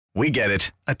We get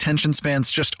it. Attention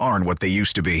spans just aren't what they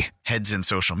used to be. Heads in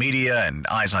social media and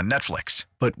eyes on Netflix.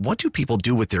 But what do people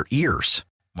do with their ears?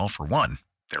 Well, for one,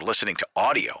 they're listening to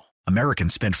audio.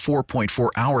 Americans spend 4.4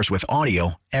 hours with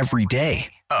audio every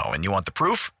day. Oh, and you want the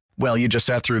proof? Well, you just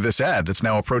sat through this ad that's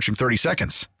now approaching 30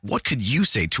 seconds. What could you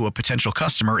say to a potential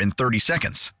customer in 30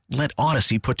 seconds? Let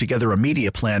Odyssey put together a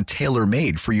media plan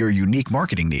tailor-made for your unique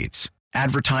marketing needs.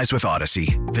 Advertise with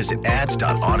Odyssey. Visit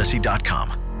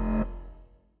ads.odyssey.com.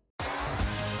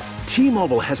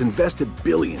 T-Mobile has invested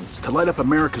billions to light up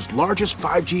America's largest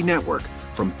 5G network,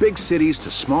 from big cities to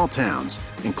small towns,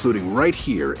 including right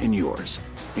here in yours.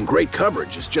 And great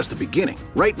coverage is just the beginning.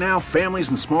 Right now, families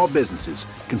and small businesses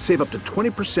can save up to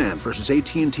 20% versus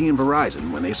AT&T and Verizon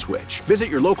when they switch. Visit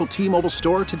your local T-Mobile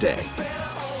store today.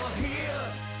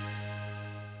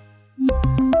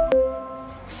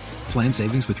 Plan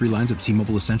savings with 3 lines of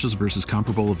T-Mobile Essentials versus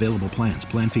comparable available plans.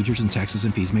 Plan features and taxes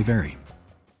and fees may vary.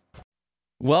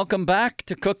 Welcome back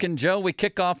to Cook and Joe. We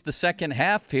kick off the second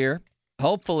half here.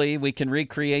 Hopefully, we can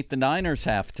recreate the Niners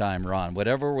halftime, Ron.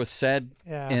 Whatever was said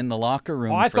in the locker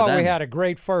room. I thought we had a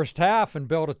great first half and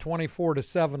built a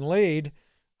 24-7 lead.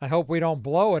 I hope we don't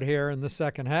blow it here in the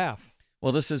second half.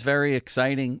 Well, this is very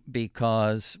exciting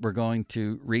because we're going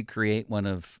to recreate one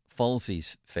of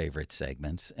Folsey's favorite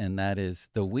segments, and that is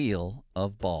the Wheel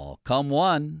of Ball. Come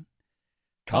one,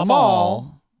 come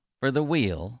all for the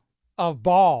Wheel of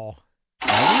Ball.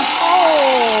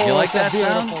 Oh, you like that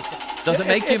sound? Does it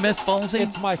make you miss Folsey?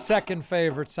 It's my second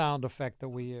favorite sound effect that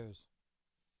we use.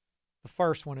 The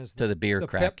first one is to the beer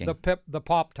cracking. The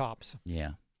pop tops.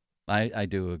 Yeah, I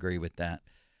do agree with that.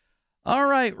 All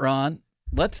right, Ron,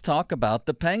 let's talk about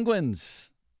the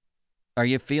Penguins. Are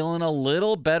you feeling a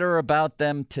little better about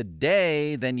them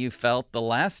today than you felt the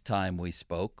last time we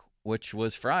spoke, which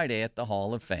was Friday at the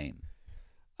Hall of Fame?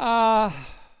 A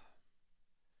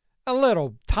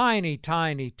little tiny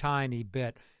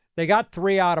bit. They got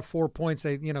 3 out of 4 points.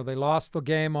 They lost the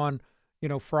game on,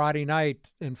 Friday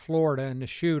night in Florida in the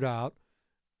shootout,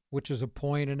 which is a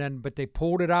point, but they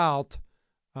pulled it out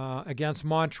against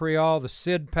Montreal. The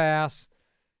Sid pass,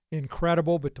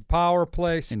 incredible, but the power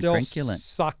play still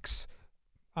sucks.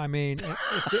 I mean,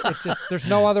 it just there's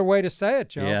no other way to say it,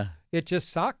 Joe. Yeah. It just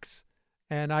sucks.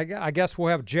 And I guess we'll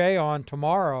have Jay on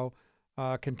tomorrow,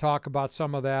 can talk about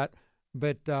some of that.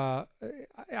 But,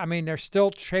 I mean, they're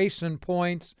still chasing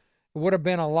points. It would have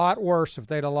been a lot worse if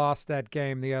they'd have lost that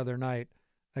game the other night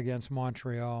against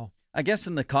Montreal. I guess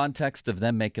in the context of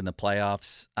them making the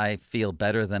playoffs, I feel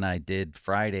better than I did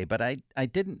Friday, but I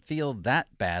didn't feel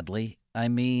that badly. I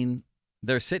mean,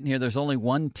 they're sitting here. There's only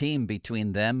one team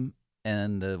between them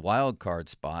and the wild card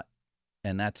spot,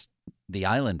 and that's the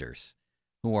Islanders,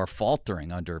 who are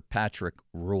faltering under Patrick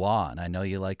Roy. And I know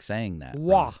you like saying that.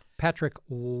 Patrick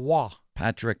Roy.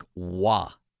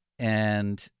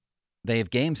 And they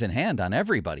have games in hand on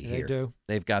everybody here. They do.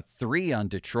 They've got 3 on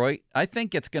Detroit. I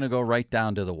think it's going to go right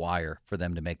down to the wire for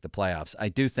them to make the playoffs. I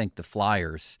do think the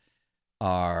Flyers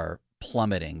are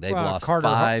plummeting. They've lost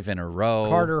 5 in a row.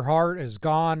 Carter Hart is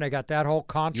gone. They got that whole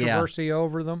controversy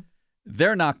over them.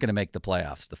 They're not going to make the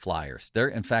playoffs, the Flyers.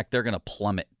 In fact, they're going to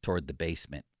plummet toward the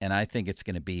basement. And I think it's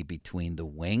going to be between the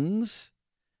Wings,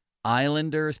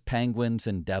 Islanders, Penguins,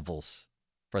 and Devils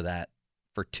for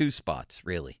 2 spots,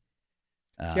 really.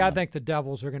 See, I think the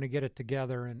Devils are going to get it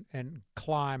together and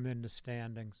climb in the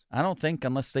standings. I don't think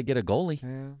unless they get a goalie.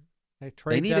 Yeah.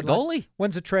 They need a goalie.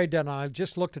 When's the trade deadline? I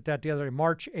just looked at that the other day,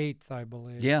 March 8th, I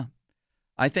believe. Yeah.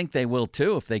 I think they will,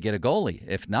 too, if they get a goalie.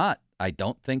 If not, I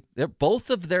don't think they're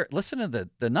both of their – listen to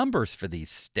the numbers for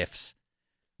these stiffs.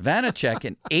 Vanacek,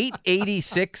 an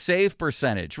 886 save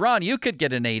percentage. Ron, you could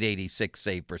get an 886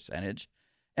 save percentage.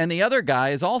 And the other guy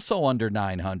is also under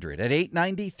 900 at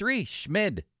 893,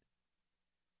 Schmid.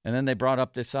 And then they brought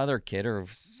up this other kid, or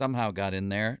somehow got in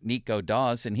there, Nico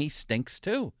Dawes, and he stinks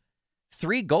too.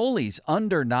 3 goalies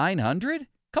under 900?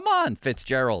 Come on,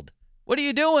 Fitzgerald. What are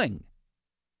you doing?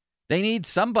 They need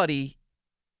somebody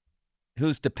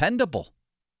who's dependable.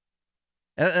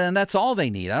 And that's all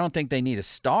they need. I don't think they need a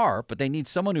star, but they need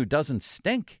someone who doesn't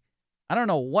stink. I don't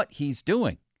know what he's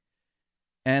doing.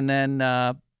 And then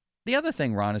the other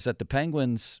thing, Ron, is that the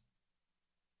Penguins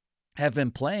have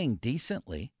been playing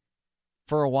decently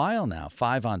for a while now.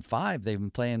 5-on-5, they've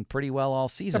been playing pretty well all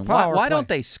season. Why don't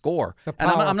they score? And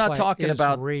I'm not talking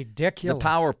about ridiculous. The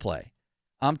power play.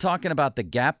 I'm talking about the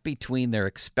gap between their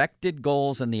expected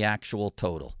goals and the actual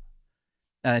total.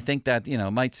 And I think that,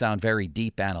 might sound very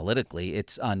deep analytically.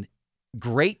 It's on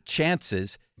great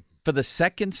chances for the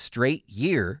second straight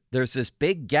year. There's this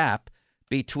big gap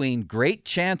between great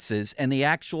chances and the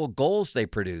actual goals they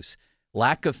produce.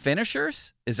 Lack of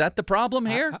finishers? Is that the problem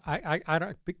here? I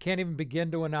can't even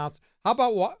begin to announce. How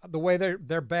about the way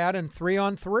they're bad in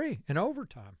 3-on-3 in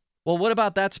overtime? Well, what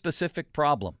about that specific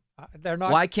problem? They're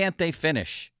not. Why can't they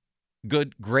finish?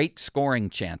 Great scoring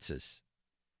chances.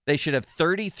 They should have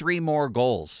 33 more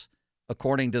goals,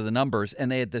 according to the numbers,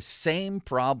 and they had the same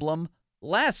problem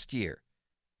last year.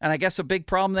 And I guess a big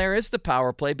problem there is the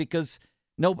power play because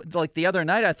like the other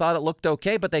night, I thought it looked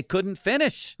okay, but they couldn't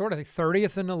finish. What are they,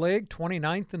 30th in the league,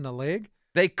 29th in the league?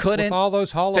 They couldn't with all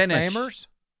those Hall finish. of Famers?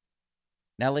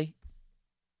 Nelly?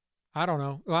 I don't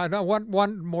know.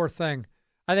 One more thing.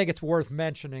 I think it's worth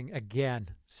mentioning again,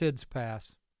 Sid's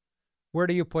pass. Where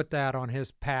do you put that on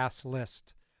his pass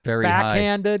list? Very high.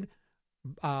 Backhanded,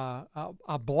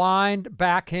 a blind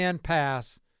backhand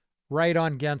pass right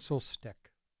on Gensel's stick.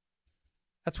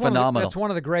 That's phenomenal. That's one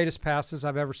of the greatest passes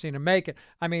I've ever seen him make it.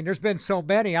 I mean, there's been so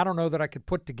many. I don't know that I could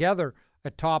put together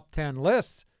a top 10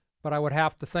 list, but I would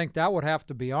have to think that would have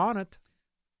to be on it.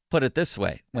 Put it this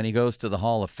way. When he goes to the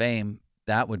Hall of Fame,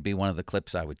 that would be one of the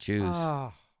clips I would choose.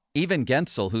 Oh. Even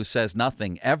Gensel, who says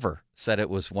nothing ever, said it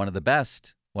was one of the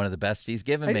best he's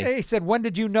given me. He said, when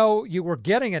did you know you were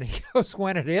getting it? He goes,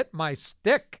 when it hit my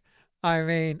stick. I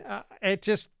mean, it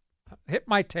just hit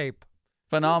my tape.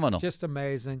 Phenomenal. Just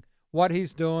amazing. What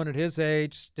he's doing at his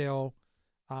age still,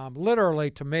 literally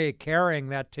to me, carrying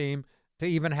that team to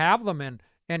even have them in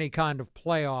any kind of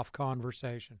playoff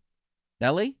conversation.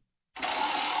 Nelly? It's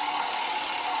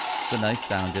a nice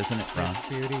sound, isn't it, Ron? It's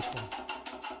beautiful.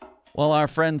 Well, our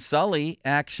friend Sully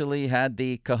actually had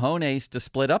the cojones to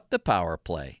split up the power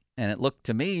play, and it looked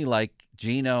to me like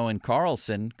Gino and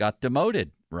Carlson got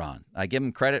demoted, Ron. I give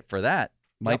him credit for that.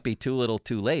 Might be too little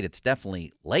too late. It's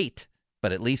definitely late,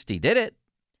 but at least he did it.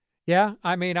 Yeah,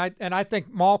 I mean, I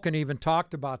think Malkin even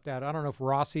talked about that. I don't know if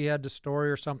Rossi had the story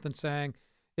or something saying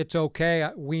it's okay.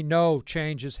 We know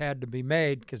changes had to be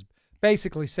made because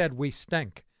basically said we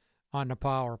stink on the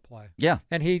power play. Yeah.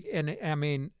 And I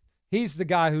mean, he's the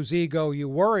guy whose ego you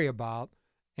worry about.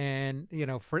 And,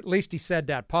 for at least he said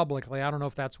that publicly. I don't know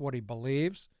if that's what he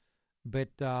believes, but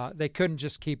they couldn't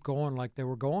just keep going like they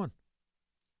were going.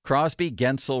 Crosby,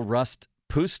 Gensel, Rust,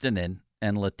 Puustinen,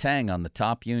 and Letang on the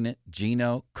top unit,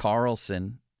 Gino,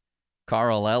 Carlson,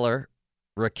 Carl Eller,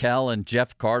 Raquel, and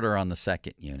Jeff Carter on the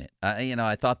second unit.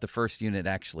 I thought the first unit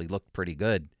actually looked pretty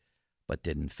good, but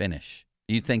didn't finish.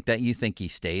 You think he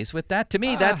stays with that? To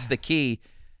me, that's the key.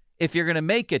 If you're going to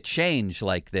make a change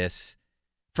like this,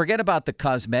 forget about the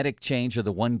cosmetic change or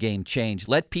the one-game change.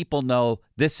 Let people know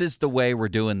this is the way we're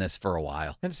doing this for a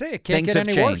while. And say it can't get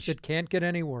any worse. It can't get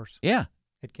any worse. Yeah.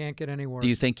 It can't get any worse. Do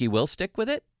you think he will stick with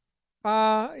it?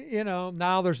 Now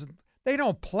they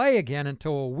don't play again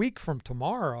until a week from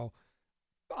tomorrow.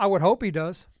 I would hope he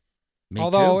does. Me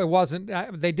Although too. It wasn't,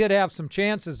 they did have some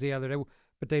chances the other day,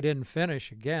 but they didn't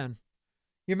finish again.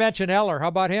 You mentioned Eller. How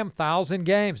about him? 1,000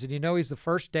 games. Did you know he's the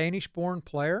first Danish-born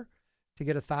player to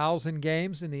get 1,000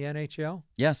 games in the NHL?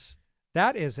 Yes.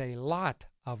 That is a lot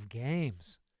of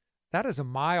games. That is a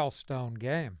milestone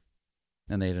game.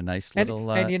 And they had a nice little...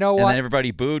 And you know what? And then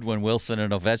everybody booed when Wilson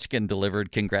and Ovechkin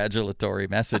delivered congratulatory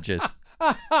messages.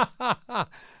 I've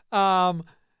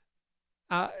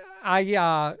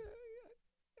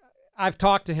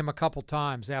talked to him a couple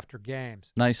times after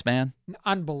games. Nice man.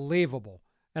 Unbelievable.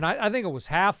 And I think it was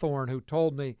Hathorn who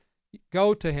told me,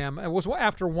 go to him. It was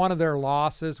after one of their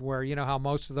losses where, you know how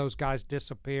most of those guys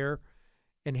disappear.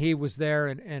 And he was there,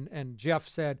 and Jeff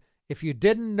said, if you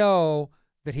didn't know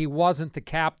that he wasn't the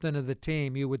captain of the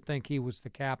team, you would think he was the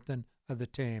captain of the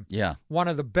team. Yeah. One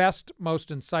of the best, most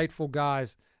insightful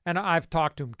guys. And I've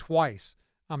talked to him twice.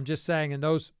 I'm just saying in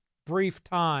those brief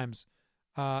times,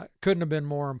 couldn't have been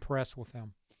more impressed with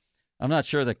him. I'm not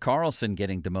sure that Carlson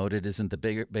getting demoted isn't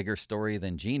the bigger story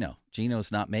than Gino.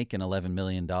 Gino's not making $11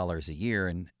 million a year,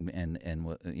 and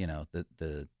you know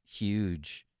the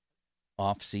huge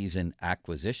off-season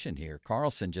acquisition here.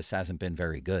 Carlson just hasn't been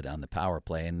very good on the power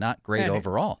play and not great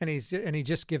overall. And he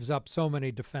just gives up so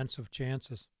many defensive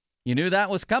chances. You knew that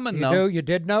was coming, though. You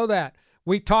did know that.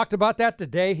 We talked about that the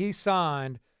day he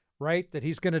signed, right? That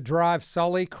he's going to drive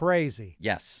Sully crazy.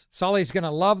 Yes. Sully's going to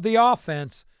love the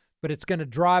offense, but it's going to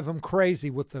drive him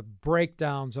crazy with the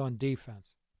breakdowns on defense.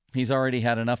 He's already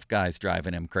had enough guys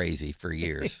driving him crazy for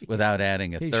years without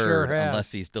adding a He third sure has.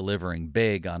 unless he's delivering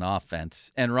big on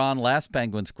offense. And Ron, last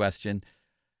Penguins question,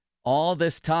 all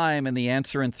this time and the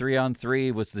answer in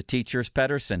 3-on-3 was the teacher's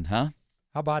Pettersson, huh?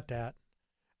 How about that?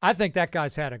 I think that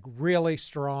guy's had a really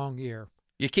strong year.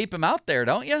 You keep him out there,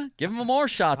 don't you? Give him more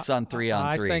shots on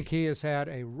 3-on-3. I think he has had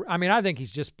I think he's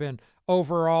just been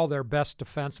overall their best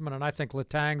defenseman, and I think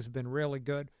Letang's been really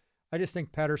good. I just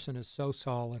think Pettersson is so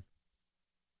solid.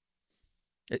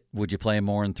 Would you play him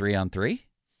more in 3-on-3?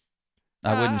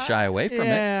 I wouldn't shy away from it.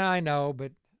 Yeah, I know,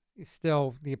 but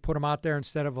still, you put him out there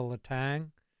instead of a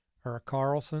Letang or a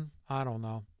Carlson? I don't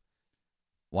know.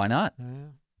 Why not?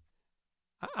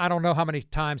 I don't know how many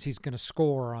times he's going to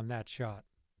score on that shot.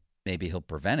 Maybe he'll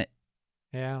prevent it.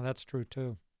 Yeah, that's true,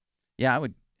 too. Yeah, I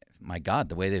would. My God,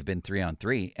 the way they've been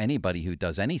 3-on-3, anybody who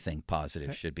does anything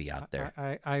positive should be out there.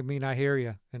 I mean, I hear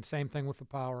you. And same thing with the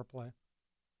power play.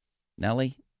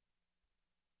 Nelly?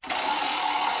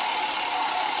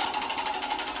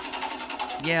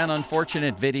 Yeah, an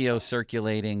unfortunate video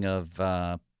circulating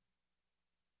of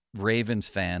Ravens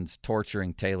fans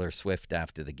torturing Taylor Swift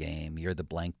after the game. You're the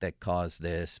blank that caused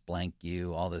this, blank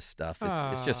you, all this stuff.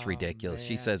 It's just ridiculous. Man.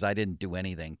 She says, I didn't do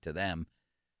anything to them.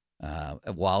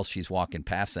 While she's walking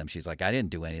past them, she's like, I didn't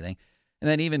do anything. And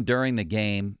then even during the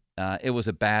game, it was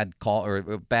a bad call or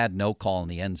a bad no call in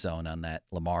the end zone on that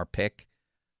Lamar pick.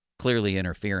 Clearly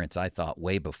interference, I thought,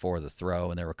 way before the throw.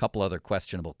 And there were a couple other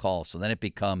questionable calls. So then it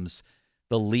becomes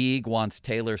the league wants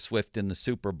Taylor Swift in the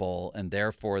Super Bowl, and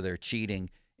therefore they're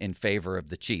cheating in favor of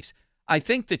the Chiefs. I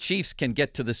think the Chiefs can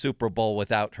get to the Super Bowl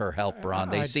without her help, Ron.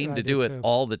 They seem to do it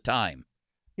all the time.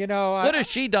 You know, what has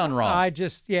she done wrong?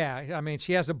 I mean,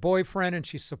 she has a boyfriend and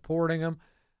she's supporting him.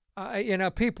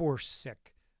 People are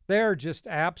sick. They're just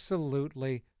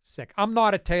absolutely sick. I'm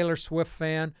not a Taylor Swift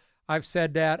fan. I've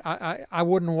said that. I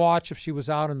wouldn't watch if she was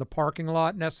out in the parking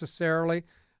lot necessarily.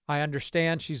 I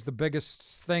understand she's the biggest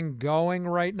thing going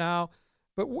right now.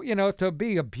 But, to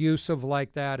be abusive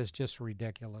like that is just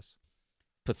ridiculous.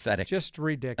 Pathetic. Just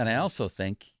ridiculous. And I also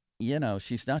think,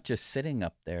 she's not just sitting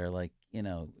up there like,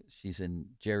 she's in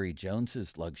Jerry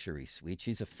Jones's luxury suite.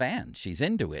 She's a fan. She's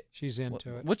into it. She's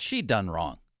into it. What's she done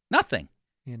wrong? Nothing.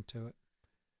 Into it.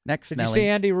 Next, Did Nelly. you see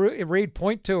Andy Reid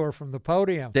point to her from the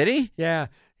podium? Did he? Yeah.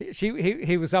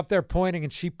 He was up there pointing,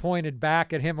 and she pointed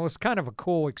back at him. It was kind of a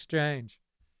cool exchange.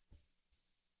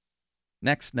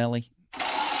 Next, Nelly.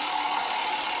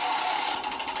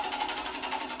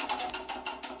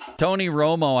 Tony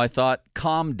Romo, I thought,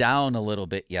 calmed down a little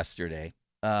bit yesterday.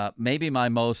 Maybe my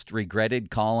most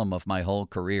regretted column of my whole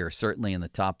career, certainly in the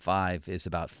top 5, is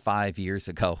about 5 years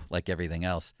ago, like everything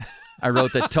else. I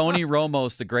wrote that Tony Romo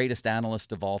is the greatest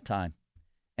analyst of all time,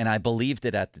 and I believed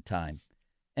it at the time.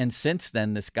 And since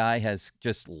then, this guy has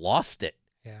just lost it.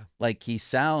 Yeah, like he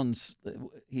sounds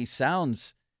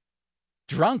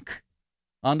drunk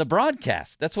on the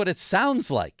broadcast. That's what it sounds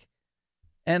like.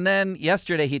 And then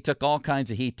yesterday, he took all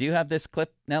kinds of heat. Do you have this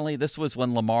clip, Nelly? This was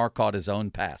when Lamar caught his own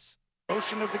pass.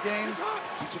 Motion of the game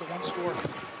keeps it a 1 score.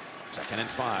 2nd and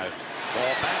 5.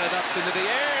 Ball batted up into the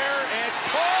air and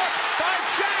caught by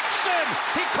Jackson.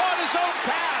 He caught his own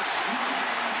pass.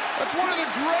 That's one of the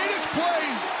greatest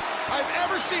plays I've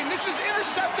ever seen. This is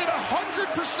intercepted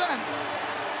 100%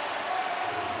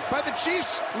 by the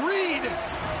Chiefs' Reed.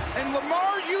 And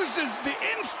Lamar uses the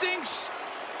instincts,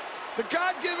 the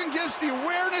God-given gives the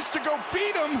awareness to go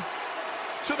beat him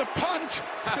to the punt.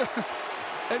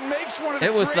 And makes one of the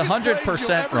it was the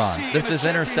 100%, Ron. This is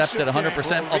intercepted 100%.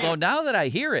 Game. Although now that I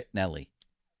hear it, Nelly,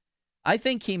 I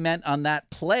think he meant on that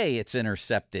play it's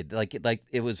intercepted. Like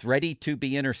it was ready to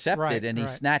be intercepted, and he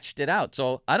snatched it out.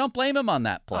 So I don't blame him on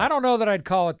that play. I don't know that I'd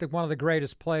call it one of the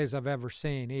greatest plays I've ever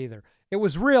seen either. It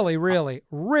was really, really,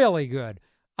 really good.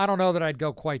 I don't know that I'd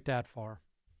go quite that far.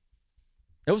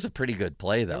 It was a pretty good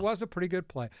play, though. It was a pretty good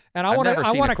play. And I've never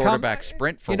seen a quarterback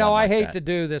sprint for one I like hate that. to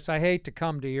do this. I hate to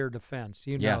come to your defense.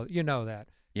 You know that.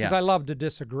 Because Yeah. I love to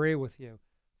disagree with you.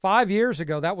 5 years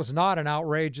ago, that was not an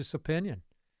outrageous opinion.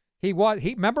 He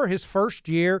remember his first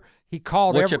year, he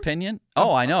called Which opinion?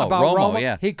 Oh, I know. About Romo,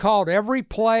 yeah. He called every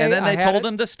play. And then they told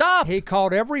him to stop. He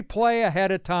called every play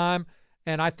ahead of time,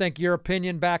 and I think your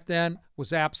opinion back then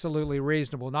was absolutely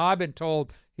reasonable. Now, I've been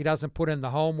told he doesn't put in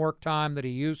the homework time that he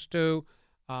used to.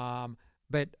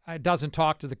 But it doesn't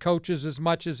talk to the coaches as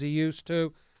much as he used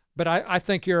to. But I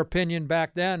think your opinion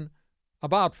back then,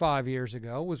 about 5 years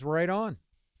ago, was right on.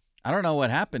 I don't know what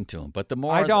happened to him, but the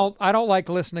more I don't like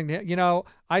listening to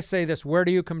I say this. Where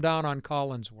do you come down on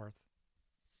Collinsworth?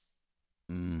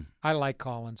 I like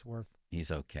Collinsworth.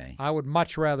 He's okay. I would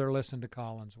much rather listen to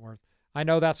Collinsworth. I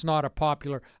know that's not a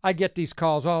popular. I get these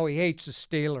calls. Oh, he hates the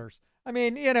Steelers. I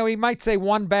mean, he might say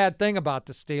one bad thing about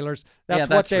the Steelers. That's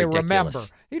what they remember.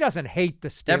 He doesn't hate the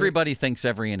Steelers. Everybody thinks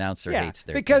every announcer hates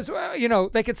their because team.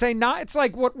 They could say it's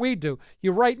like what we do.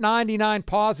 You write 99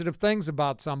 positive things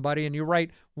about somebody and you write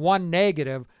one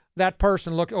negative. That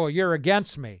person you're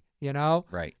against me,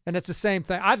 Right. And it's the same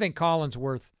thing. I think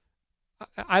Collinsworth,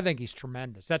 I think he's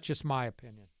tremendous. That's just my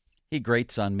opinion. He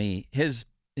grates on me. His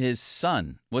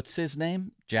son, what's his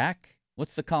name? Jack?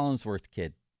 What's the Collinsworth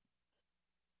kid?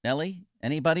 Nelly?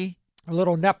 Anybody? A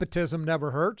little nepotism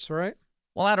never hurts, right?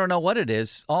 Well, I don't know what it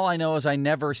is. All I know is I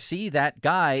never see that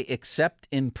guy except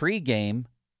in pregame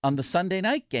on the Sunday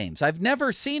night games. I've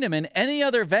never seen him in any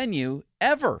other venue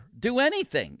ever do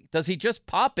anything. Does he just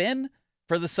pop in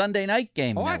for the Sunday night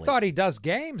game? Oh, Nelly? I thought he does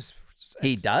games.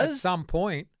 He does? At some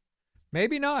point.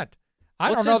 Maybe not. I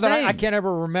What's don't know his that name? I can't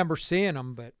ever remember seeing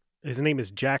him, but His name is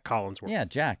Jack Collinsworth. Yeah,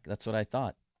 Jack. That's what I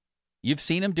thought. You've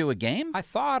seen him do a game? I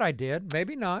thought I did.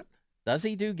 Maybe not. Does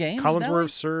he do games? Collinsworth Nelly?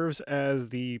 serves as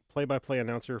the play-by-play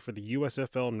announcer for the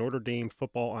USFL Notre Dame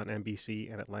football on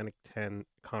NBC and Atlantic 10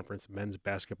 Conference men's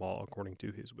basketball, according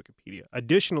to his Wikipedia.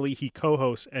 Additionally, he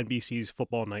co-hosts NBC's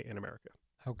Football Night in America.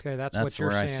 Okay, that's That's what you're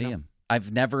where I saying. see him.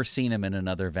 I've never seen him in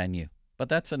another venue, but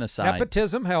that's an aside.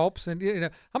 Nepotism helps, and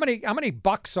how many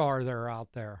Bucks are there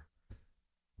out there?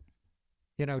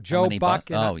 Joe many Buck.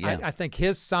 Buck- And oh, yeah. I think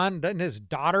his son, doesn't his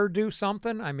daughter do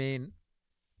something? I mean,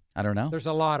 I don't know. there's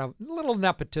a lot of little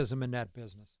nepotism in that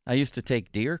business. I used to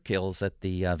take deer kills at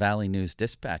the Valley News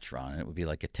Dispatch run, and it would be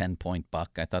like a 10-point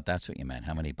buck. I thought that's what you meant.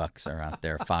 How many bucks are out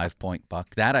there? 5-point buck.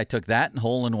 I took that in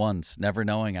hole-in-ones, never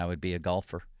knowing I would be a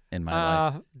golfer in my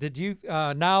life. Did you?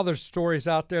 Now there's stories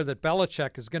out there that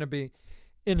Belichick is going to be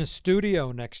in a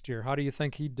studio next year. How do you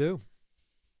think he'd do?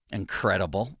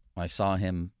 Incredible. I saw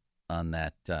him on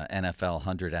that NFL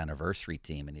 100th anniversary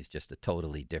team, and he's just a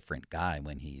totally different guy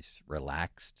when he's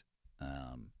relaxed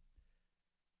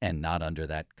and not under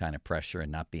that kind of pressure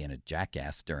and not being a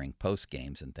jackass during post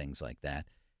games and things like that.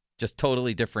 Just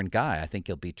totally different guy. I think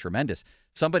he'll be tremendous.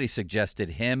 Somebody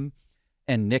suggested him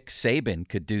and Nick Saban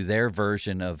could do their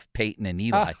version of Peyton and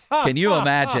Eli. Can you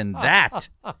imagine that?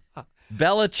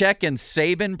 Belichick and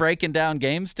Saban breaking down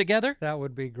games together? That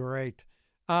would be great.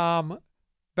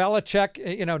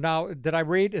 Belichick, now, did I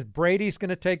read, is Brady's going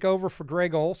to take over for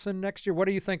Greg Olson next year? What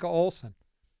do you think of Olson?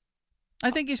 I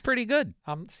think he's pretty good.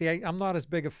 I'm not as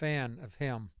big a fan of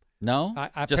him. No?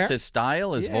 Just his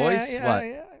style, his voice?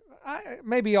 What?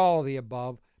 Maybe all of the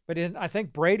above. But I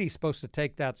think Brady's supposed to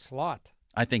take that slot.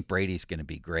 I think Brady's going to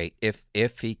be great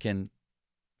if he can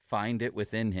find it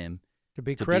within him To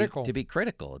be critical. To be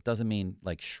critical. It doesn't mean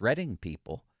like shredding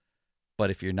people. But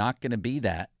if you're not going to be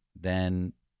that,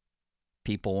 then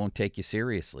people won't take you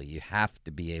seriously. You have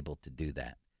to be able to do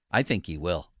that. I think he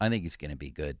will. I think he's going to be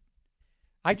good.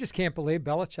 I just can't believe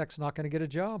Belichick's not going to get a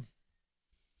job.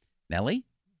 Nelly?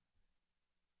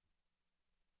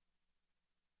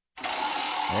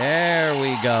 There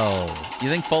we go. You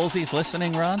think Folsey's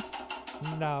listening, Ron?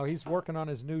 No, he's working on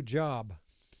his new job.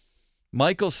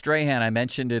 Michael Strahan, I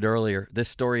mentioned it earlier. This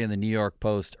story in the New York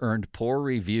Post earned poor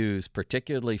reviews,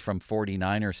 particularly from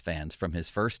 49ers fans, from his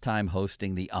first time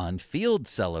hosting the on-field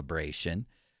celebration.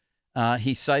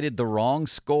 He cited the wrong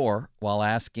score while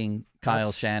asking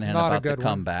Kyle Shanahan about the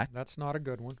comeback. That's not a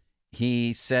good one.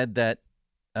 He said that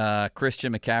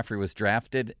Christian McCaffrey was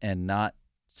drafted and not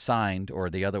signed, or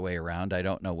the other way around. I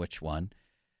don't know which one.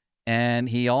 And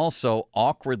he also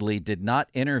awkwardly did not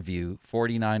interview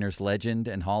 49ers legend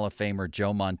and Hall of Famer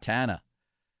Joe Montana.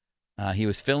 He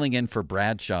was filling in for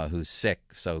Bradshaw, who's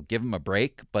sick, so give him a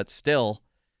break. But still,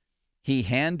 he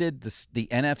handed the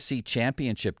NFC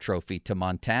Championship trophy to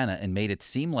Montana and made it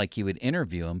seem like he would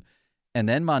interview him. And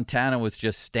then Montana was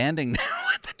just standing there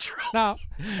with the trophy.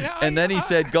 And then he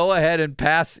said, go ahead and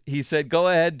pass. He said, go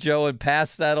ahead, Joe, and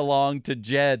pass that along to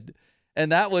Jed. And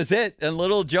that was it. And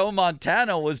little Joe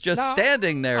Montana was just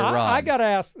standing there, Ron. I got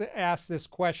to ask this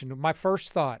question. My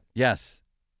first thought. Yes.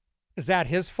 Is that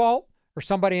his fault or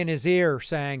somebody in his ear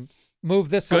saying, move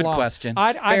this along? Good question.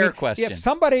 Fair question. If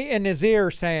somebody in his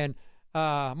ear saying,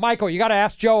 Michael, you got to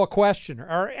ask Joe a question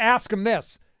or ask him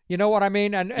this. You know what I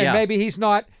mean? And maybe he's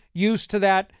not used to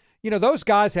that. Those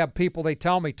guys have people, they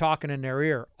tell me, talking in their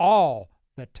ear all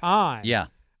the time. Yeah.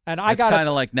 And it's kind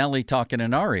of like Nelly talking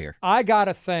in our ear. I got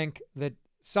to think that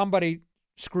somebody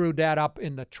screwed that up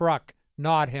in the truck,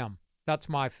 not him. That's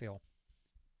my feel.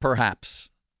 Perhaps.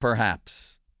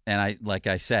 And like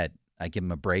I said, I give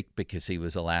him a break because he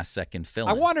was a last-second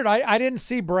fill-in. I wondered. I didn't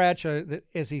see Bradshaw.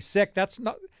 Is he sick?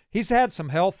 He's had some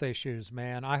health issues,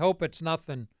 man. I hope it's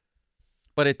nothing.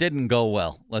 But it didn't go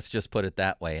well. Let's just put it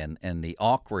that way. And the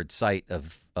awkward sight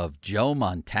of Joe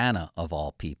Montana, of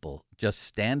all people, just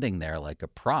standing there like a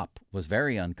prop was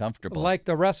very uncomfortable. Like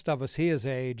the rest of us, he has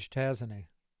aged, hasn't he?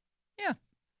 Yeah.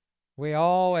 We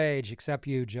all age, except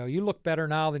you, Joe. You look better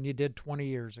now than you did 20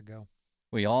 years ago.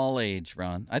 We all age,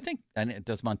 Ron. I think, and it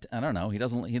does. I don't know.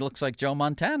 He looks like Joe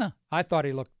Montana. I thought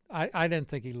he looked. I didn't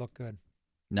think he looked good.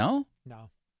 No.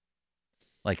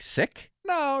 Like sick?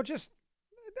 No, just.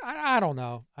 I don't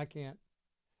know. I can't.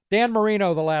 Dan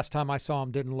Marino, the last time I saw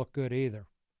him, didn't look good either.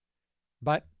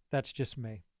 But that's just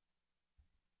me.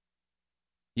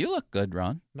 You look good,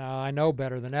 Ron. No, I know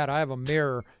better than that. I have a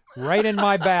mirror right in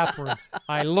my bathroom.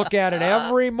 I look at it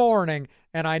every morning,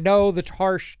 and I know the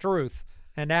harsh truth,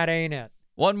 and that ain't it.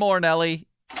 One more, Nelly.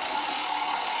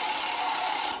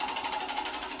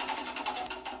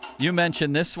 You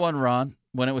mentioned this one, Ron.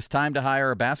 When it was time to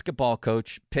hire a basketball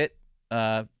coach, Pitt,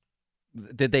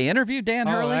 did they interview Dan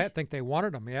Hurley? I think they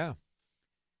wanted him, yeah.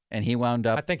 And he wound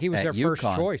up I think he was their UConn.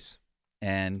 first choice.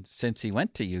 And since he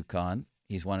went to UConn,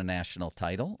 he's won a national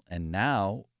title, and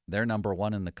now they're number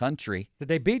one in the country. Did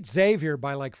they beat Xavier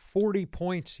by like 40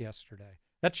 points yesterday?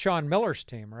 That's Sean Miller's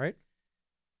team, right?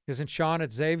 Isn't Sean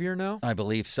at Xavier now? I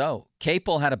believe so.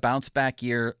 Capel had a bounce-back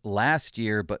year last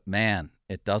year, but, man,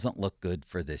 it doesn't look good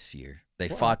for this year. They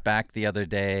fought back the other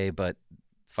day, but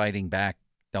fighting back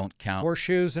don't count.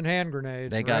 Horseshoes and hand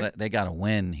grenades. They got to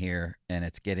win here, and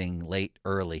it's getting late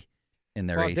early in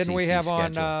their ACC didn't we have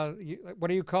schedule. on, what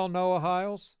do you call Noah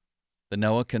Hiles? The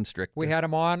Noah Constrictor. We had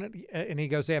him on, and he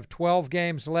goes, they have 12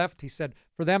 games left. He said,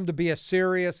 for them to be a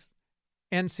serious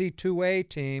NC2A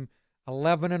team,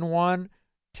 11-1,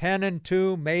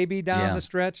 10-2, maybe down the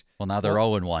stretch. Well, now they're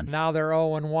 0-1. Now they're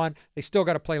 0-1. They still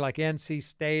got to play like NC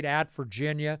State, at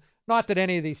Virginia. Not that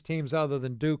any of these teams other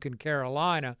than Duke and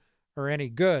Carolina are any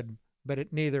good,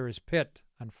 but neither is Pitt,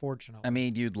 unfortunately. I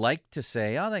mean, you'd like to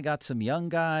say, oh, they got some young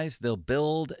guys. They'll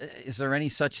build. Is there any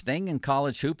such thing in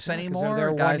college hoops anymore?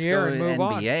 They're Guys 1 year go to and the move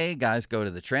NBA. Guys go to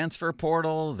the transfer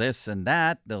portal, this and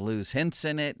that. They'll lose hints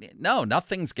in it. No,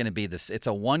 nothing's going to be this. It's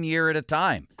a 1 year at a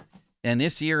time. And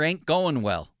this year ain't going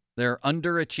well. They're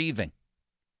underachieving.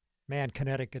 Man,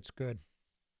 Connecticut's good.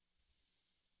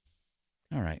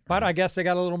 All right. But I guess they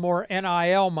got a little more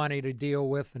NIL money to deal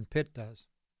with than Pitt does.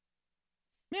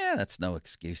 Yeah, that's no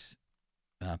excuse.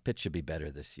 Pitt should be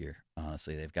better this year,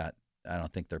 honestly. I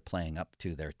don't think they're playing up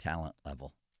to their talent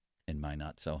level, in my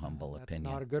not so humble opinion.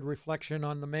 That's not a good reflection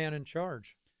on the man in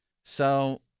charge.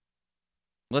 So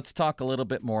let's talk a little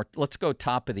bit more. Let's go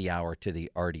top of the hour to the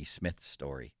Artie Smith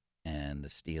story and the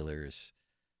Steelers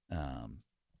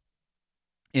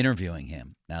interviewing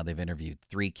him. Now they've interviewed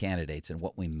 3 candidates and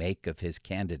what we make of his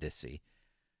candidacy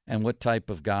and what type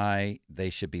of guy they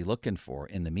should be looking for.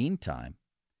 In the meantime,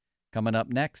 coming up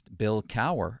next, Bill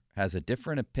Cowher has a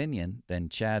different opinion than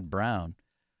Chad Brown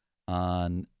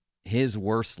on his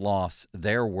worst loss,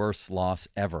 their worst loss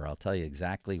ever. I'll tell you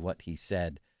exactly what he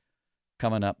said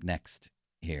coming up next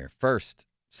here. First,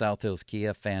 South Hills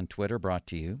Kia fan Twitter brought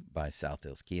to you by South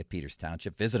Hills Kia, Peters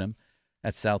Township. Visit them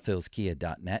at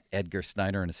southhillskia.net. Edgar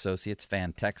Snyder and Associates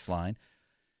fan text line.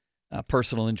 A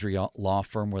personal injury law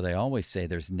firm where they always say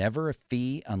there's never a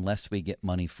fee unless we get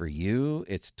money for you.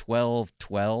 It's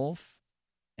 1212.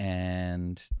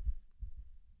 And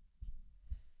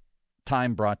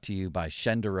time brought to you by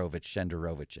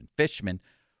Shenderovich and Fishman.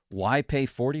 Why pay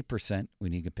 40%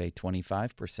 when you can pay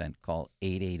 25%? Call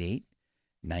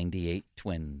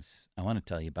 888-98-TWINS. I want to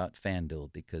tell you about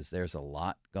FanDuel because there's a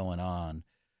lot going on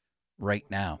right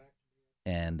now.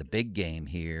 And the big game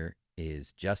here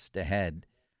is just ahead.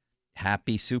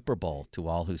 Happy Super Bowl to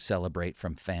all who celebrate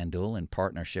from FanDuel in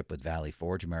partnership with Valley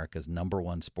Forge, America's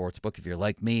 #1 sportsbook. If you're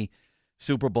like me,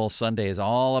 Super Bowl Sunday is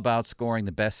all about scoring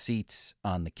the best seats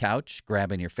on the couch,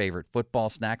 grabbing your favorite football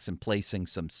snacks, and placing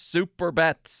some super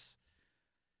bets.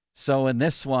 So in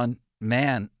this one,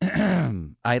 man,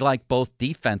 I like both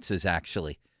defenses,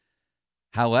 actually.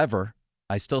 However,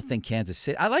 I still think Kansas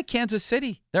City. I like Kansas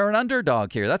City. They're an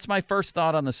underdog here. That's my first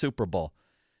thought on the Super Bowl.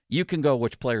 You can go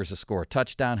which players to score a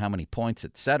touchdown, how many points,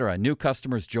 etc. New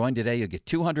customers join today. You'll get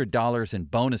 $200 in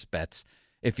bonus bets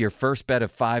if your first bet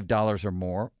of $5 or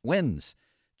more wins.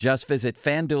 Just visit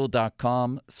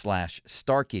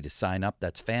FanDuel.com/Starkey to sign up.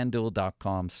 That's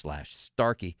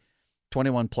FanDuel.com/Starkey.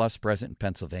 21 plus, present in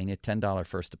Pennsylvania. $10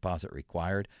 first deposit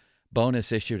required.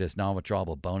 Bonus issued as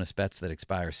non-withdrawable bonus bets that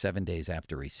expire 7 days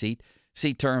after receipt.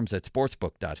 See terms at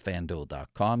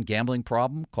sportsbook.fanduel.com. Gambling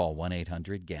problem? Call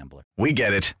 1-800-GAMBLER. We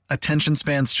get it. Attention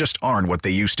spans just aren't what they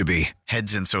used to be.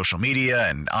 Heads in social media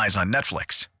and eyes on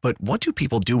Netflix. But what do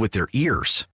people do with their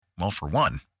ears? Well, for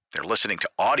one, they're listening to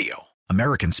audio.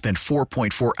 Americans spend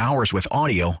 4.4 hours with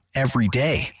audio every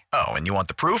day. Oh, and you want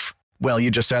the proof? Well, you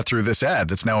just sat through this ad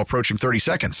that's now approaching 30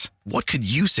 seconds. What could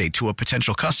you say to a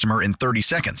potential customer in 30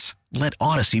 seconds? Let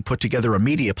Odyssey put together a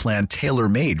media plan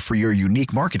tailor-made for your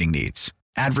unique marketing needs.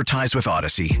 Advertise with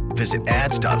Odyssey. Visit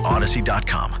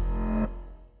ads.odyssey.com.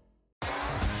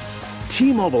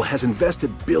 T-Mobile has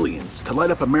invested billions to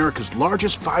light up America's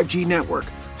largest 5G network,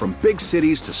 from big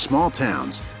cities to small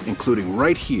towns, including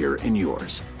right here in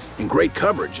yours. And great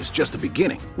coverage is just the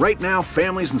beginning. Right now,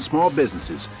 families and small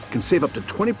businesses can save up to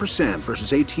 20%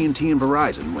 versus AT&T and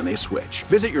Verizon when they switch.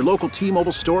 Visit your local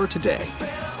T-Mobile store today.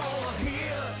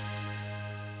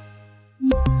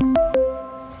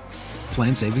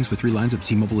 Plan savings with 3 lines of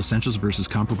T-Mobile Essentials versus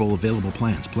comparable available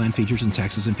plans. Plan features and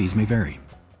taxes and fees may vary.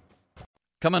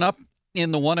 Coming up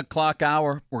in the 1 o'clock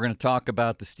hour, we're going to talk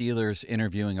about the Steelers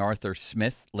interviewing Arthur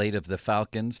Smith, late of the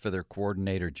Falcons, for their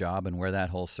coordinator job and where that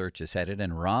whole search is headed.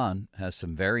 And Ron has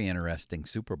some very interesting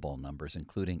Super Bowl numbers,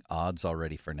 including odds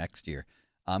already for next year.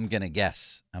 I'm going to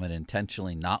guess. I'm going to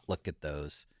intentionally not look at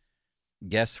those.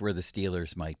 Guess where the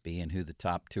Steelers might be and who the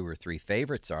top 2 or 3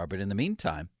 favorites are. But in the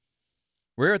meantime,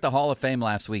 we were at the Hall of Fame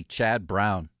last week. Chad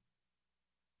Brown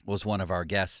was one of our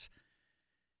guests.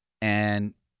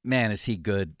 And, man, is he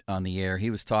good on the air.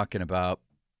 He was talking about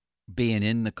being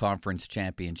in the conference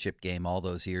championship game all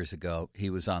those years ago. He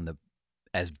was on the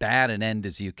as bad an end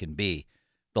as you can be.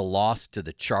 The loss to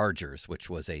the Chargers, which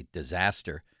was a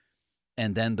disaster.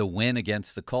 And then the win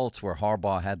against the Colts where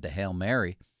Harbaugh had the Hail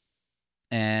Mary.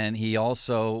 And he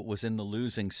also was in the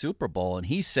losing Super Bowl. And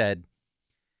he said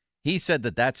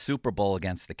that Super Bowl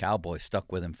against the Cowboys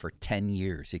stuck with him for 10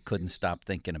 years. He couldn't stop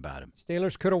thinking about him.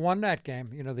 Steelers could have won that game.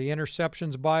 You know, the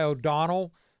interceptions by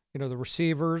O'Donnell, you know, the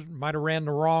receivers might have ran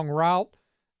the wrong route.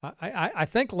 I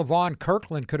think Levon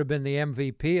Kirkland could have been the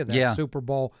MVP of that Super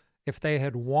Bowl if they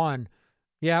had won.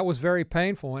 Yeah, it was very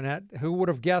painful. And who would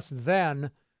have guessed then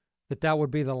that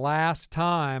would be the last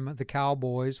time the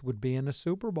Cowboys would be in the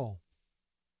Super Bowl?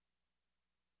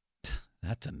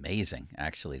 That's amazing,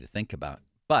 actually, to think about.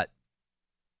 But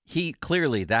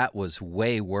that was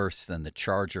way worse than the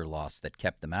Charger loss that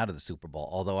kept them out of the Super Bowl.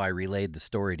 Although I relayed the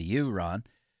story to you, Ron,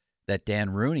 that Dan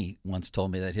Rooney once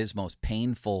told me that his most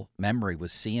painful memory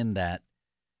was seeing that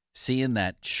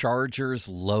Chargers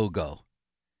logo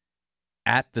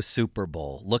at the Super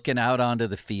Bowl, looking out onto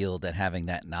the field and having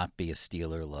that not be a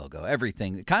Steeler logo.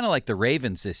 Everything, kind of like the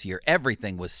Ravens this year,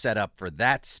 everything was set up for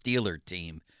that Steeler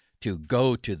team to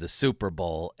go to the Super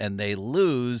Bowl, and they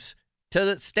lose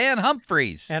to Stan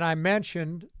Humphries. And I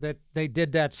mentioned that they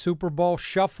did that Super Bowl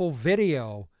shuffle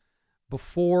video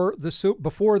before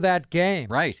that game.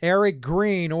 Right. Eric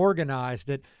Green organized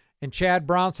it, and Chad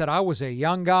Brown said, I was a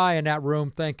young guy in that room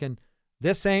thinking,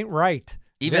 this ain't right.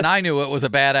 Even I knew it was a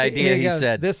bad idea, he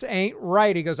said. This ain't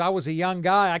right. He goes, I was a young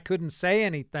guy. I couldn't say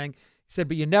anything. He said,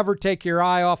 but you never take your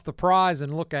eye off the prize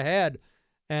and look ahead.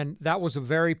 And that was a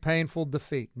very painful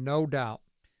defeat, no doubt.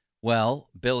 Well,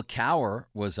 Bill Cowher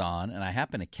was on, and I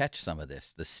happened to catch some of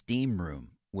this, the Steam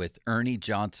Room with Ernie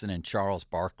Johnson and Charles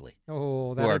Barkley,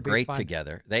 who are great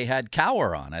together. They had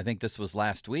Cowher on. I think this was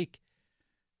last week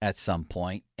at some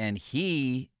point, and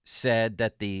he said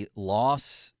that the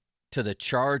loss to the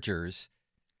Chargers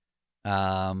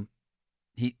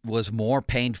he was more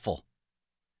painful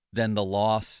than the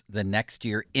loss the next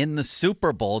year in the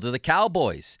Super Bowl to the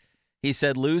Cowboys. He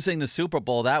said losing the Super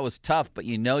Bowl, that was tough, but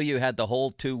you had the whole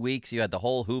 2 weeks, you had the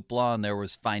whole hoopla, and there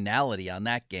was finality on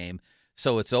that game,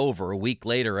 so it's over. A week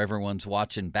later, everyone's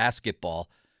watching basketball.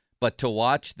 But to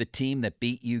watch the team that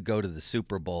beat you go to the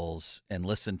Super Bowls and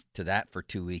listen to that for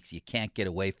 2 weeks, you can't get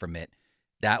away from it.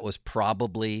 That was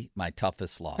probably my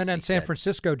toughest loss. And then San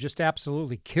Francisco just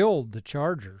absolutely killed the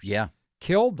Chargers. Yeah.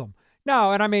 Killed them.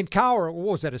 No, and I mean, Cowher,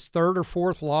 what was that, his 3rd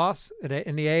or 4th loss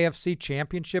in the AFC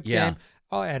Championship game?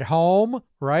 At home,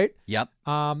 right? Yep.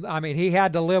 I mean, he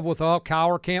had to live with,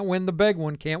 Cowher can't win the big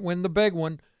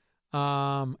one.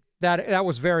 That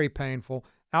was very painful.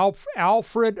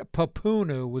 Alfred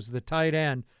Papunu was the tight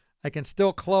end. I can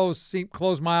still close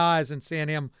my eyes and seeing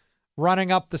him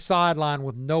running up the sideline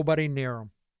with nobody near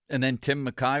him. And then Tim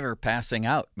McIver passing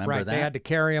out. Remember that? They had to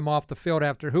carry him off the field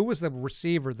after. Who was the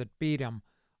receiver that beat him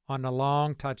on the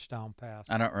long touchdown pass?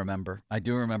 I don't remember. I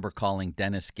do remember calling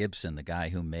Dennis Gibson, the guy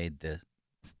who made the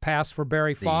pass for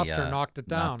Barry Foster, knocked it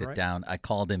down. I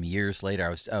called him years later.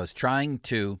 I was trying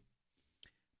to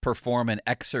perform an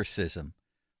exorcism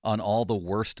on all the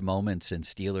worst moments in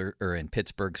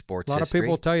Pittsburgh sports history. A lot of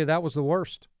people tell you that was the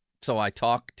worst. So I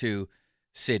talked to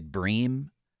Sid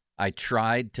Bream. I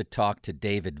tried to talk to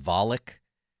David Volek.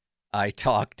 I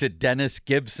talked to Dennis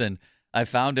Gibson. I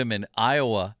found him in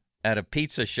Iowa at a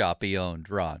pizza shop he owned,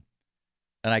 Ron.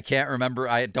 And I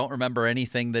don't remember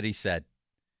anything that he said.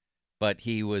 But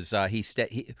he was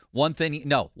one thing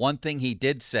he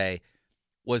did say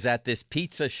was at this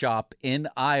pizza shop in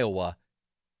Iowa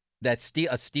that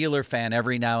a Steeler fan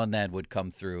every now and then would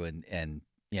come through and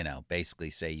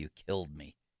basically say, you killed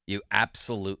me. You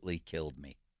absolutely killed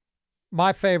me.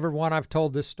 My favorite one, I've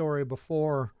told this story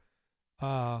before.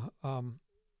 Now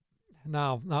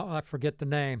I forget the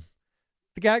name.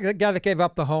 The guy that gave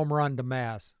up the home run to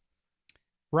Maz.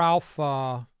 Ralph.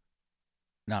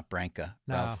 Not Branca.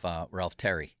 No. Ralph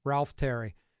Terry. Ralph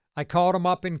Terry. I called him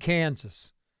up in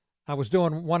Kansas. I was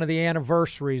doing one of the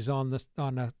anniversaries on the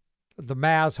the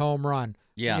Maz home run.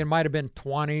 Yeah. It might have been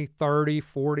 20, 30,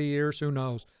 40 years, who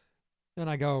knows. And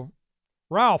I go,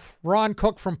 Ralph, Ron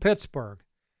Cook from Pittsburgh.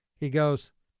 He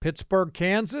goes, Pittsburgh,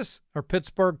 Kansas or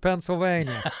Pittsburgh,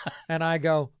 Pennsylvania? And I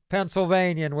go,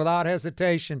 Pennsylvania. And without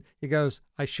hesitation, he goes,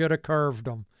 I should have curved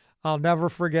him. I'll never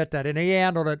forget that. And he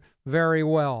handled it very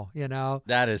well, you know.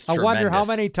 That is I tremendous. wonder how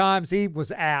many times he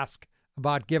was asked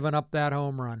about giving up that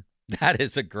home run. That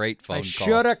is a great phone I call.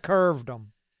 should have curved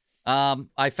him.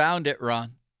 I found it,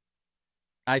 Ron.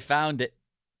 I found it.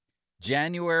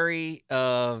 January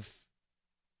of,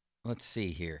 let's see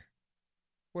here.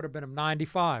 Would have been of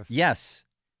 95. Yes.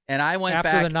 And I went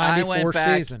After back. the 94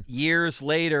 season. Years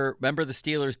later. Remember the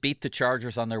Steelers beat the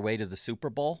Chargers on their way to the Super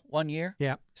Bowl one year?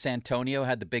 Yeah. Santonio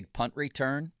had the big punt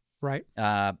return. Right.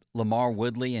 Lamar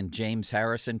Woodley and James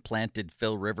Harrison planted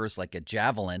Phil Rivers like a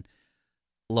javelin.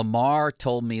 Lamar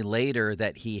told me later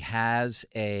that he has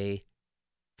a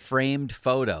framed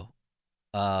photo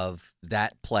of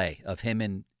that play of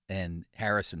him and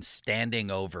Harrison standing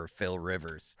over Phil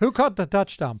Rivers. Who caught the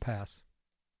touchdown pass?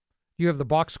 You have the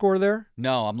box score there?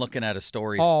 No, I'm looking at a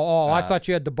story. I thought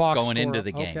you had the box going score. into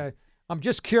the game. Okay. I'm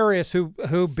just curious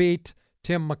who beat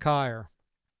Tim McKyer.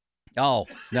 Oh,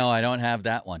 no, I don't have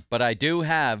that one. But I do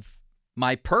have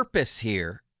my purpose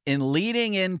here in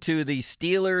leading into the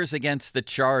Steelers against the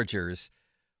Chargers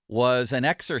was an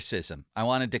exorcism. I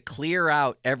wanted to clear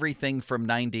out everything from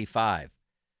 95.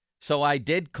 So I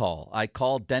did call. I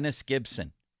called Dennis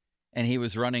Gibson, and he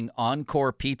was running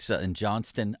Encore Pizza in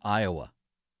Johnston, Iowa,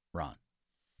 Ron.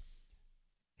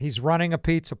 He's running a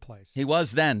pizza place. He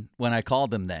was then when I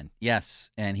called him then, yes.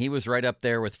 And he was right up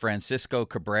there with Francisco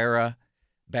Cabrera,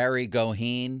 Barry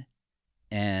Goheen,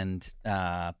 and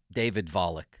David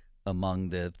Volek among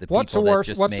the What's people the worst?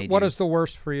 that just What is the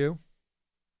worst for you?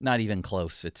 Not even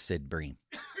close. It's Sid Bream.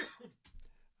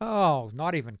 Oh,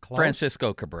 not even close.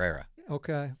 Francisco Cabrera.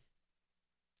 Okay.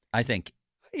 I think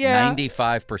Yeah.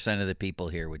 95% of the people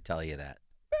here would tell you that.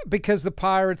 Because the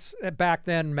Pirates back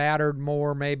then mattered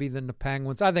more maybe than the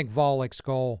Penguins. I think Volek's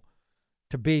goal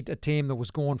to beat a team that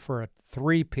was going for a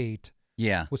three-peat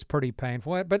was pretty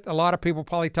painful. But a lot of people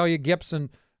probably tell you Gibson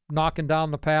knocking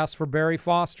down the pass for Barry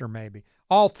Foster maybe.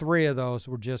 All three of those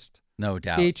were just no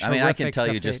doubt. each I mean, I can horrific tell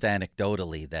you defeat. just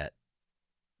anecdotally that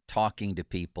talking to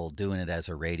people, doing it as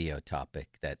a radio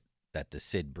topic, that the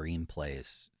Sid Bream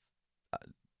plays,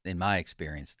 in my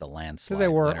experience, the landslide. Because they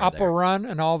were winner up there. a run,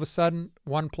 and all of a sudden,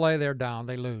 one play, they're down.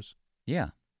 They lose. Yeah.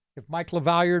 If Mike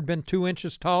LaValliere had been 2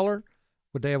 inches taller,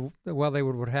 would they have? Well, they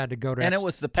would have had to go to And it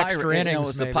was the extra Pirates. innings. It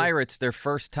was maybe. the Pirates. Their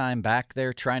first time back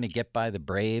there, trying to get by the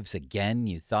Braves again.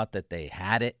 You thought that they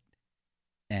had it,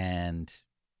 and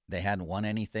they hadn't won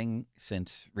anything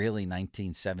since really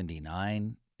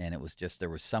 1979. And it was just there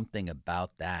was something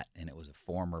about that, and it was a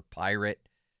former Pirate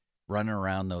running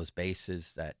around those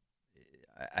bases that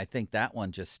I think that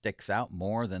one just sticks out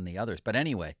more than the others. But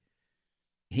anyway,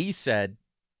 he said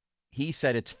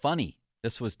it's funny.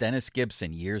 This was Dennis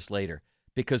Gibson years later,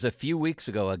 because a few weeks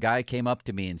ago, a guy came up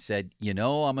to me and said, I'm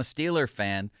a Steeler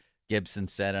fan, Gibson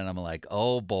said. And I'm like,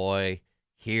 oh, boy,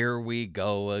 here we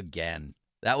go again.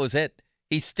 That was it.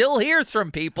 He still hears from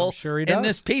people I'm sure he in does.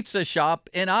 this pizza shop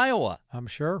in Iowa. I'm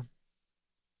sure.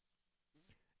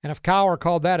 And if Cowher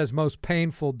called that his most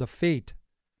painful defeat,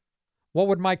 what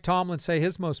would Mike Tomlin say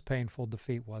his most painful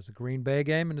defeat was? The Green Bay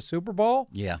game in the Super Bowl?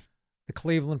 Yeah. The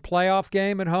Cleveland playoff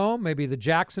game at home? Maybe the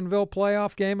Jacksonville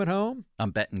playoff game at home?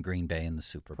 I'm betting Green Bay in the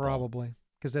Super Bowl. Probably,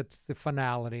 because that's the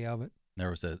finality of it. There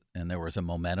was a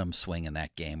momentum swing in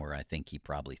that game where I think he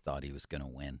probably thought he was going to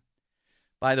win.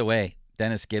 By the way,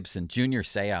 Dennis Gibson, Junior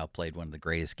Seau played one of the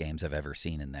greatest games I've ever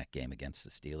seen in that game against the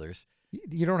Steelers.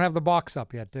 You don't have the box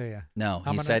up yet, do you? No,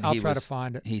 I'll try to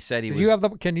find it. He said he Did was. you have the?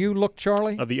 Can you look,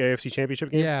 Charlie? Of the AFC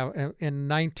Championship game? Yeah, in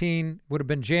 19 would have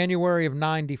been January of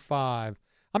 95.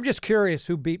 I'm just curious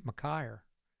who beat McKyer.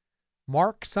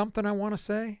 Mark something I want to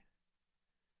say.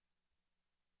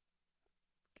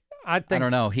 I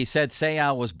don't know. He said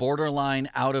Seau was borderline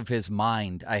out of his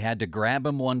mind. I had to grab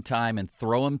him one time and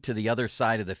throw him to the other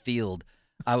side of the field.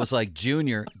 I was like,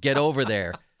 Junior, get over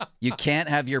there. You can't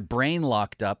have your brain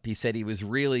locked up. He said he was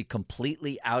really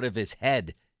completely out of his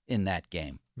head in that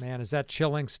game. Man, is that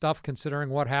chilling stuff considering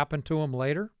what happened to him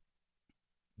later?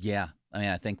 Yeah. I mean,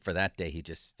 I think for that day, he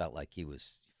just felt like he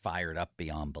was fired up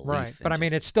beyond belief. Right. But I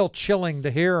mean, it's still chilling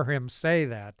to hear him say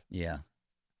that. Yeah.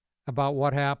 About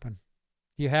what happened.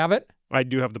 You have it? I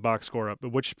do have the box score up.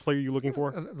 But which player are you looking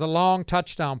for? The long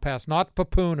touchdown pass, not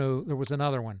Papunu. There was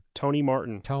another one. Tony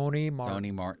Martin. Tony Martin.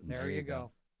 Tony Martin. There you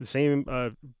go. The same,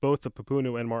 both the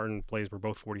Papunu and Martin plays were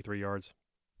both 43 yards.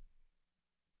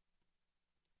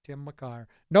 Tim McKyer.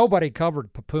 Nobody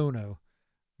covered Papunu.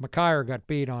 McKyer got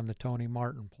beat on the Tony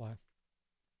Martin play.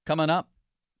 Coming up,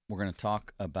 we're going to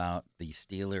talk about the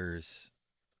Steelers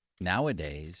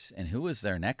nowadays and who is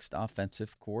their next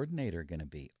offensive coordinator going to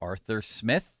be? Arthur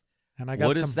Smith? And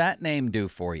what does that name do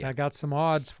for you? I got some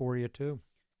odds for you, too.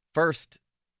 First,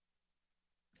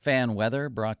 fan weather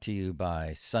brought to you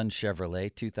by Sun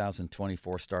Chevrolet.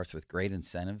 2024 starts with great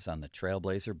incentives on the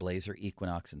Trailblazer, Blazer,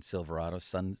 Equinox, and Silverado.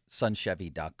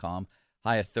 Sunchevy.com.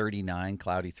 High of 39,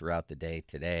 cloudy throughout the day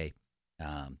today.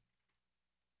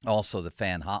 Also, the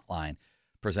fan hotline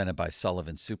presented by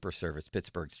Sullivan Super Service,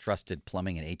 Pittsburgh's trusted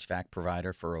plumbing and HVAC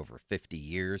provider for over 50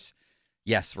 years.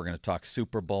 Yes, we're going to talk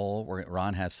Super Bowl.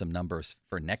 Ron has some numbers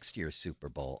for next year's Super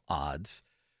Bowl odds.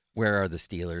 Where are the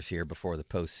Steelers here before the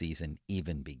postseason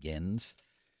even begins?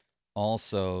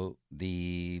 Also,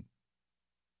 the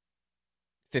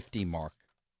 50 mark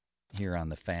here on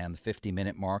the fan, the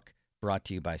 50-minute mark, brought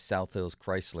to you by South Hills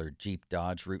Chrysler Jeep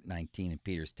Dodge, Route 19 in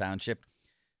Peters Township,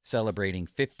 celebrating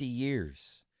 50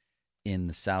 years in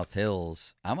the South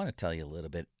Hills. I'm going to tell you a little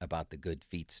bit about the Good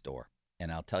Feet store,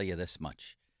 and I'll tell you this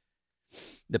much.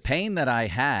 The pain that I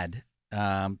had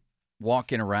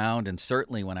walking around, and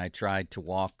certainly when I tried to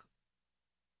walk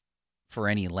for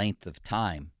any length of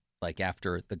time, like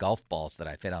after the golf balls that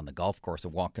I've hit on the golf course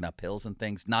and walking up hills and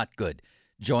things, not good.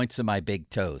 Joints in my big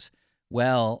toes.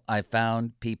 Well, I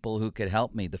found people who could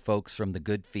help me, the folks from the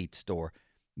Good Feet store.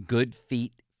 Good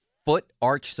Feet foot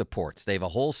arch supports. They have a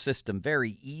whole system,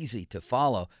 very easy to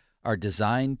follow, are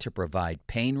designed to provide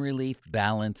pain relief,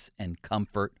 balance, and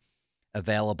comfort.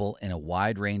 Available in a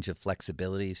wide range of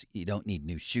flexibilities. You don't need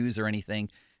new shoes or anything.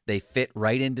 They fit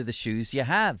right into the shoes you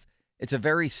have. It's a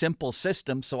very simple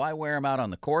system, so I wear them out on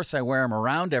the course. I wear them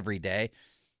around every day,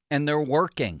 and they're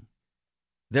working.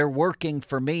 They're working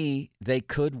for me. They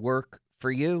could work for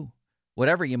you,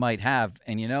 whatever you might have.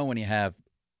 And you know when you have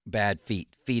bad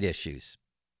feet issues,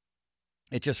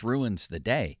 it just ruins the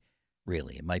day,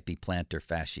 really. It might be plantar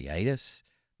fasciitis.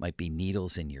 Might be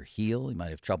needles in your heel. You might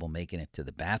have trouble making it to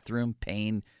the bathroom.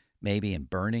 Pain, maybe, and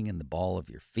burning in the balls of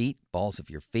your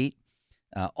feet.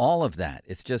 All of that.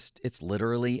 It's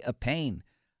literally a pain.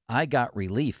 I got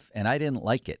relief, and I didn't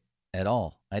like it at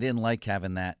all. I didn't like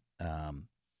having that.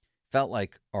 Felt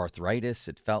like arthritis.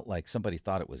 It felt like somebody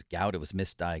thought it was gout. It was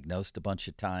misdiagnosed a bunch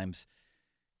of times.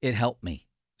 It helped me.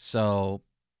 So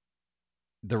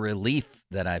the relief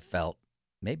that I felt,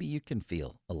 maybe you can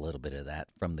feel a little bit of that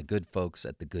from the good folks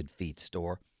at the Good Feet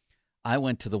store. I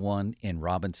went to the one in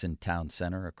Robinson Town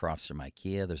Center across from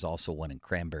IKEA. There's also one in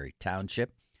Cranberry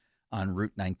Township on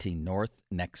Route 19 North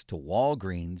next to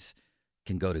Walgreens. You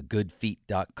can go to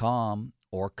goodfeet.com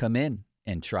or come in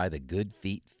and try the Good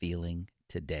Feet feeling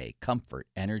today. Comfort,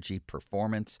 energy,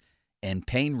 performance, and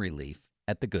pain relief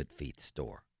at the Good Feet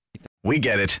store. We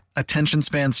get it. Attention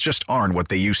spans just aren't what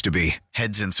they used to be.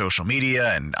 Heads in social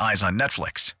media and eyes on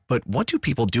Netflix. But what do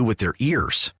people do with their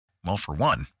ears? Well, for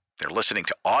one, they're listening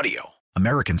to audio.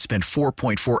 Americans spend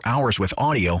 4.4 hours with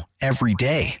audio every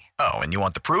day. Oh, and you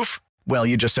want the proof? Well,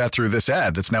 you just sat through this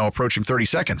ad that's now approaching 30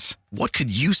 seconds. What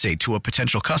could you say to a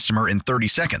potential customer in 30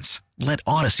 seconds? Let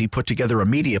Odyssey put together a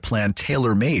media plan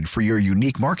tailor-made for your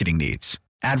unique marketing needs.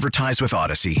 Advertise with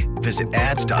Odyssey. Visit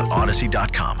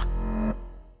ads.odyssey.com.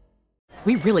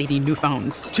 We really need new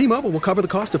phones. T-Mobile will cover the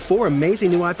cost of 4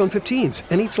 amazing new iPhone 15s,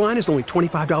 and each line is only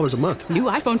 $25 a month. New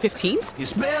iPhone 15s?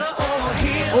 It's better over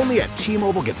here. Only at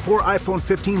T-Mobile, get 4 iPhone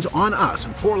 15s on us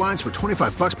and 4 lines for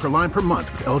 $25 per line per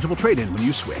month with eligible trade-in when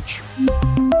you switch.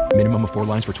 Minimum of 4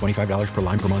 lines for $25 per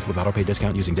line per month with autopay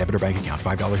discount using debit or bank account.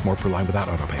 $5 more per line without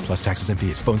autopay, plus taxes and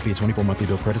fees. Phone fee at 24 monthly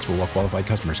bill credits for well-qualified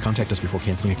customers. Contact us before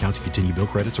canceling account to continue bill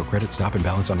credits or credit stop and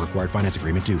balance on required finance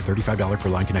agreement due. $35 per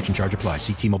line connection charge applies.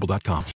 See T-Mobile.com.